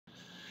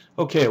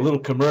Okay, a little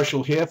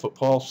commercial here for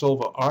Paul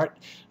Silva art,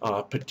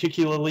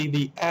 particularly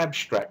the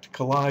abstract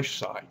collage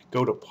side.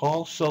 Go to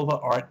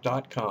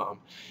paulsilvaart.com,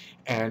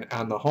 and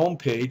on the home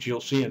page you'll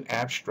see an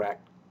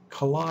abstract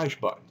collage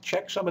button.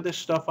 Check some of this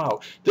stuff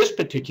out. This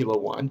particular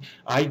one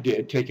I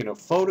did taking a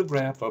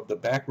photograph of the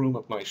back room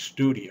of my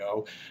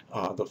studio.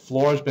 The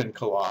floor's been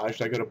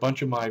collaged. I got a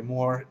bunch of my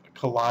more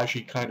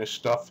collagey kind of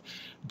stuff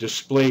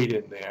displayed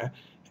in there.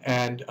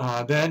 And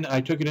then I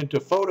took it into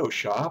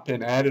Photoshop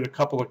and added a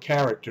couple of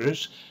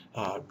characters,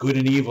 good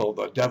and evil,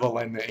 the devil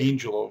and the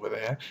angel over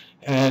there,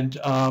 and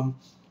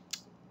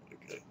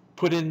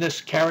put in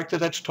this character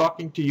that's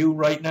talking to you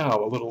right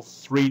now, a little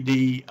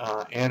 3D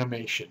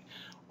animation,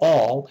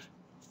 all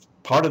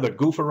part of the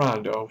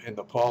Goofarando in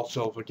the Paul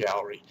Silva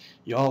Gallery.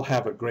 You all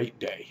have a great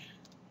day.